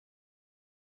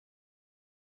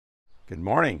Good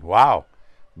morning. Wow.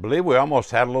 I believe we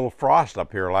almost had a little frost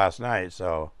up here last night,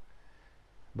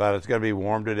 but it's going to be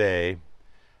warm today.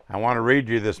 I want to read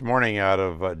you this morning out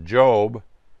of Job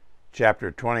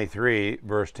chapter 23,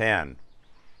 verse 10.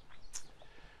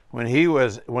 When he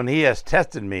has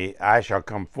tested me, I shall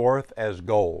come forth as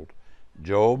gold.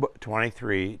 Job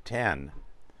 23:10.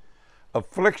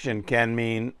 Affliction can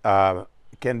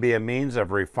be a means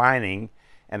of refining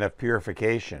and of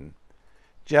purification.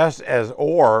 Just as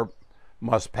ore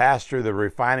must pass through the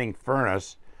refining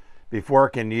furnace before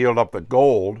it can yield up the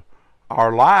gold,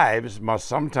 our lives must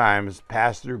sometimes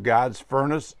pass through God's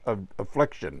furnace of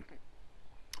affliction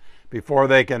before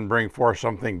they can bring forth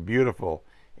something beautiful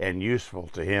and useful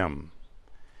to Him.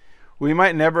 We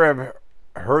might never have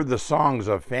heard the songs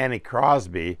of Fanny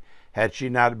Crosby had she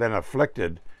not been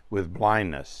afflicted with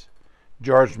blindness.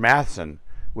 George Matheson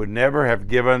would never have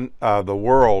given the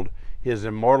world his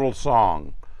immortal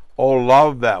song, "O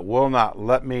Love That Will Not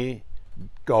Let Me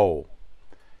Go."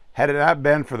 Had it not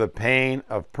been for the pain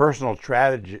of personal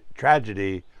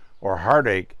tragedy or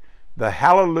heartache, the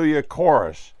Hallelujah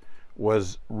chorus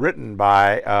was written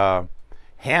by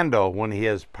Handel when he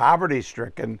is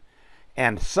poverty-stricken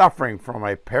and suffering from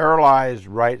a paralyzed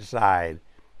right side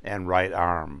and right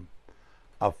arm.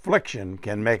 Affliction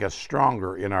can make us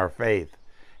stronger in our faith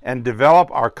and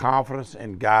develop our confidence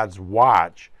in God's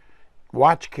watch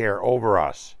care over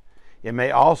us. It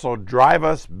may also drive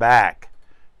us back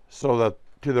to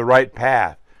the right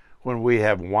path when we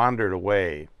have wandered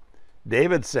away.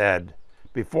 David said,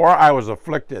 "Before I was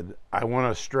afflicted, I went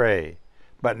astray,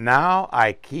 but now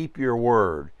I keep your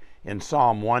word," in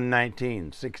Psalm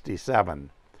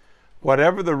 119:67.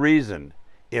 Whatever the reason,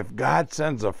 if God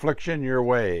sends affliction your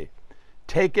way,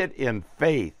 take it in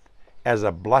faith as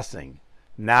a blessing,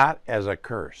 not as a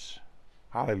curse.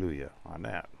 Hallelujah on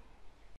that.